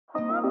I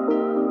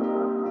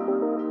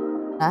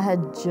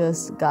had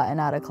just gotten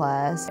out of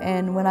class,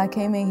 and when I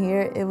came in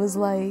here, it was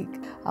like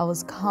I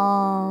was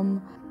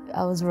calm,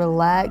 I was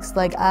relaxed,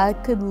 like I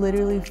could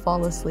literally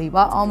fall asleep.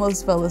 I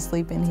almost fell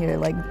asleep in here,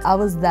 like I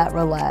was that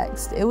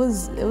relaxed. It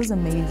was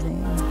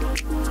amazing.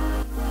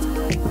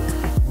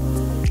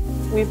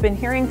 We've been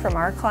hearing from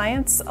our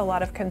clients a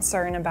lot of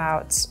concern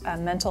about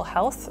mental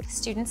health.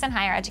 Students in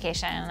higher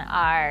education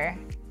are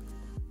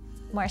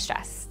more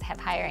stressed, have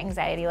higher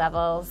anxiety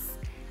levels.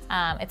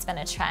 It's been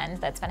a trend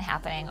that's been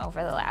happening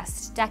over the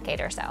last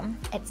decade or so.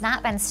 It's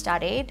not been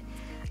studied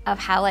of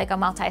how like a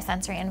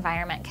multisensory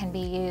environment can be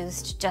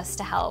used just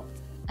to help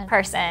a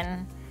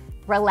person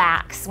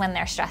relax when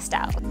they're stressed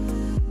out.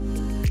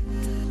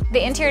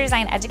 The Interior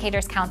Design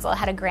Educators Council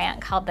had a grant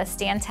called the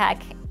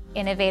Stantec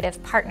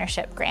Innovative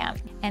Partnership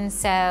Grant. And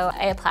so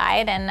I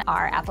applied and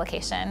our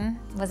application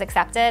was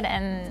accepted,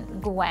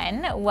 and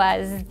Gwen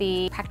was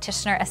the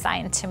practitioner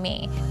assigned to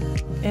me.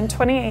 In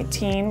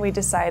 2018, we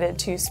decided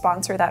to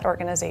sponsor that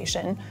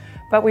organization,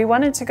 but we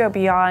wanted to go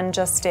beyond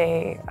just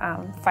a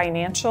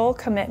financial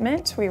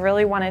commitment. We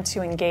really wanted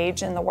to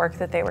engage in the work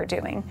that they were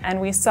doing. And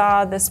we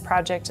saw this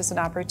project as an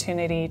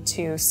opportunity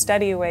to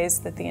study ways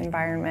that the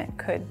environment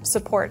could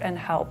support and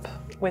help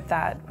with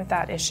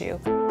that issue.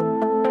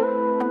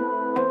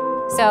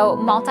 So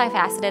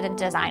multifaceted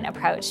design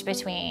approach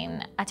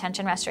between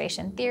attention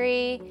restoration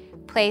theory,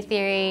 play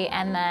theory,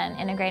 and then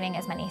integrating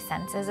as many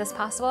senses as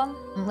possible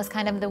was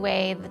kind of the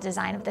way the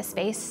design of the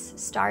space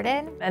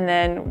started. And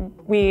then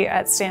we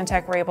at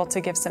Stantec were able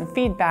to give some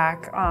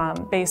feedback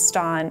based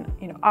on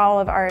all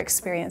of our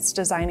experience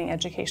designing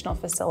educational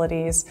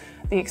facilities,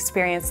 the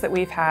experience that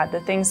we've had,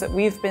 the things that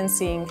we've been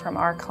seeing from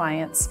our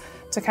clients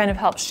to kind of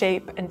help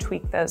shape and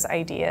tweak those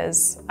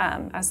ideas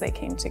as they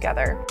came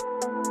together.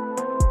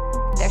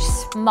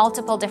 There's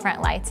multiple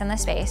different lights in the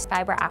space,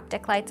 fiber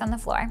optic lights on the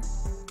floor.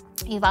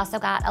 You've also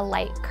got a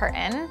light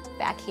curtain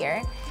back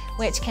here,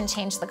 which can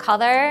change the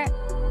color.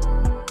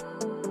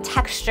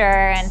 Texture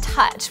and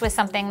touch was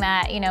something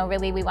that,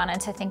 really we wanted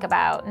to think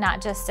about,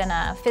 not just in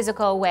a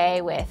physical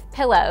way with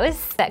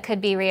pillows that could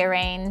be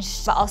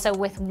rearranged, but also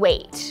with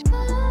weight.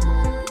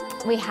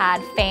 We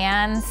had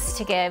fans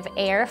to give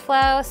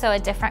airflow, so a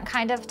different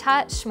kind of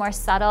touch, more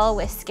subtle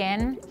with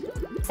skin.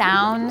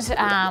 Sound,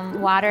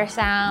 water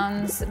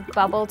sounds,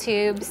 bubble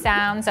tube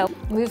sounds, so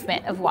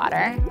movement of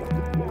water.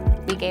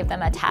 We gave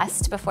them a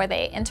test before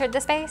they entered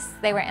the space.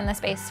 They were in the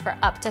space for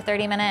up to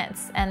 30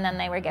 minutes, and then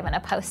they were given a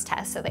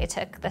post-test, so they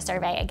took the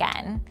survey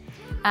again.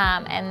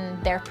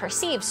 And their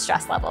perceived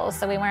stress levels,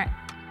 so we weren't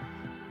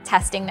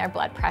testing their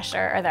blood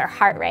pressure or their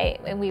heart rate.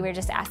 We were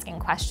just asking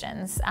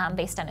questions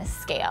based on a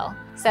scale.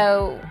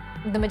 So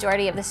the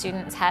majority of the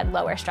students had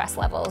lower stress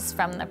levels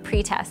from the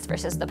pre-test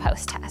versus the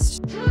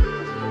post-test.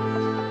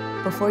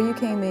 Before you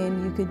came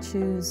in, you could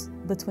choose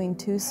between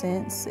two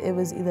scents. It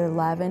was either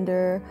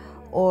lavender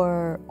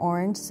or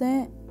orange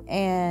scent.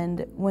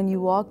 And when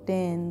you walked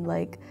in,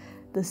 like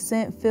the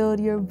scent filled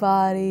your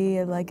body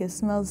and like it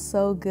smelled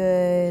so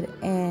good.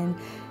 And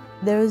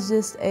there was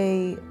just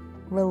a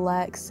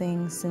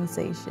relaxing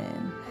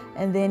sensation.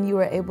 And then you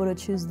were able to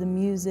choose the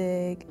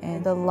music,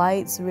 and the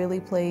lights really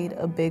played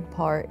a big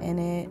part in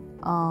it.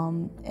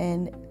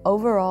 And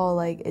overall,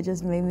 like it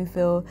just made me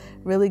feel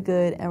really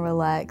good and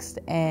relaxed,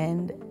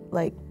 and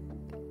like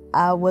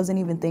I wasn't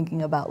even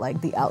thinking about like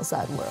the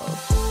outside world.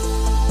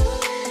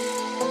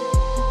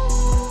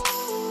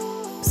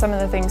 Some of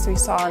the things we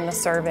saw in the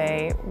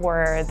survey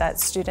were that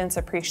students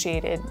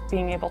appreciated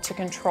being able to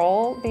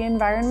control the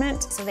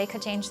environment. So they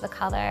could change the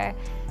color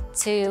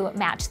to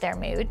match their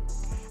mood.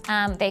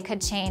 They could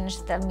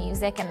change the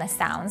music and the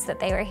sounds that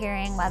they were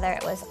hearing, whether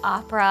it was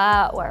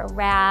opera or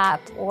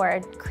rap or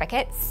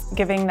crickets.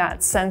 Giving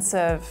that sense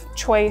of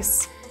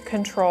choice,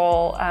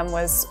 control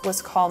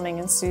was calming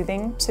and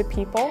soothing to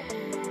people.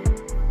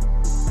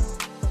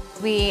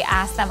 We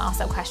asked them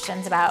also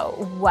questions about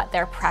what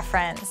their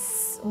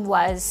preference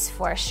was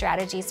for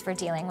strategies for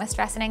dealing with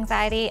stress and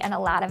anxiety, and a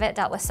lot of it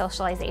dealt with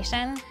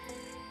socialization.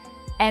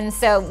 And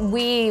so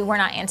we were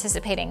not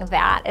anticipating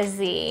that as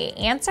the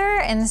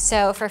answer. And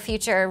so for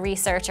future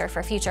research or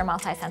for future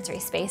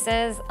multisensory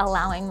spaces,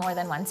 allowing more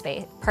than one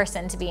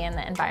person to be in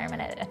the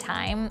environment at a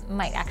time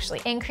might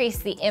actually increase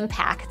the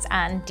impact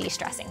on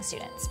de-stressing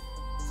students.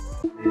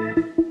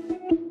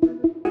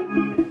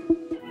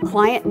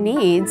 Client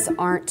needs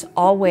aren't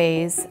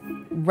always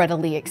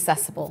readily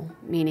accessible,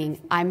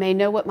 meaning I may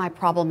know what my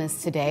problem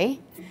is today,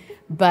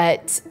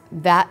 but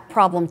that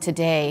problem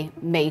today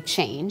may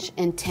change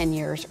in 10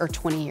 years or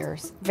 20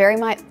 years. Very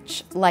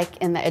much like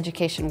in the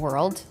education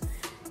world,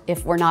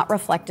 if we're not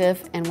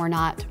reflective and we're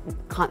not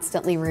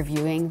constantly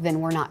reviewing,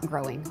 then we're not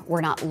growing. We're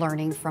not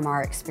learning from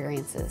our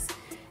experiences.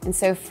 And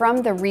so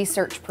from the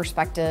research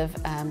perspective,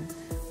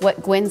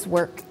 what Gwen's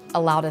work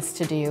allowed us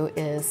to do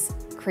is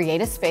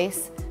create a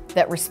space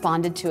that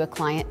responded to a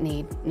client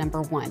need,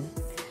 number one.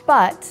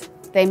 But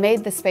they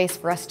made the space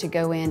for us to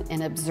go in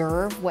and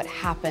observe what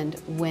happened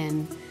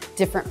when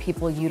different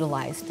people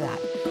utilized that.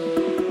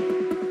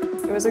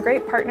 It was a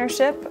great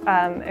partnership.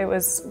 It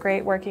was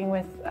great working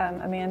with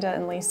Amanda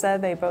and Lisa.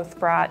 They both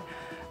brought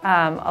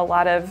a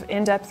lot of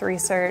in-depth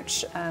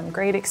research,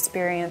 great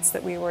experience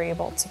that we were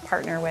able to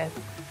partner with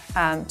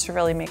to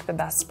really make the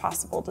best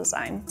possible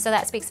design. So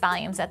that speaks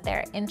volumes that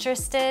they're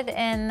interested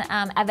in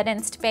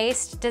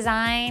evidence-based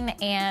design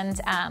and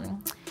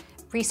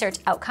research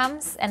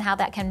outcomes and how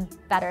that can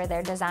better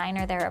their design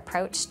or their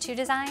approach to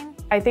design.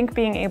 I think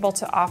being able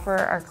to offer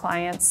our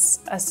clients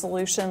a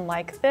solution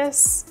like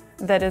this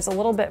that is a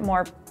little bit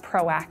more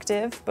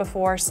proactive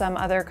before some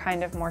other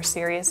kind of more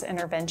serious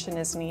intervention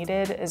is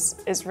needed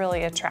is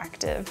really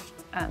attractive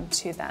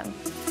to them.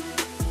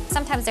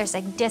 Sometimes there's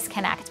a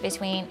disconnect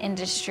between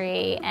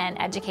industry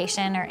and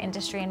education or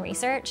industry and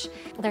research.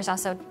 There's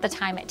also the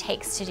time it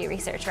takes to do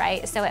research,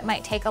 right? So it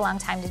might take a long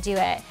time to do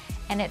it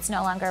and it's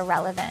no longer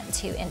relevant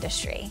to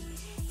industry.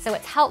 So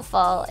what's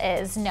helpful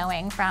is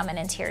knowing from an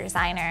interior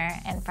designer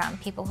and from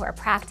people who are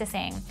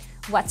practicing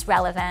what's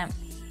relevant,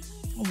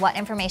 what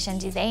information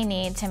do they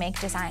need to make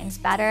designs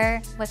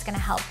better, what's going to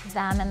help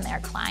them and their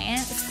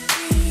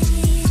clients.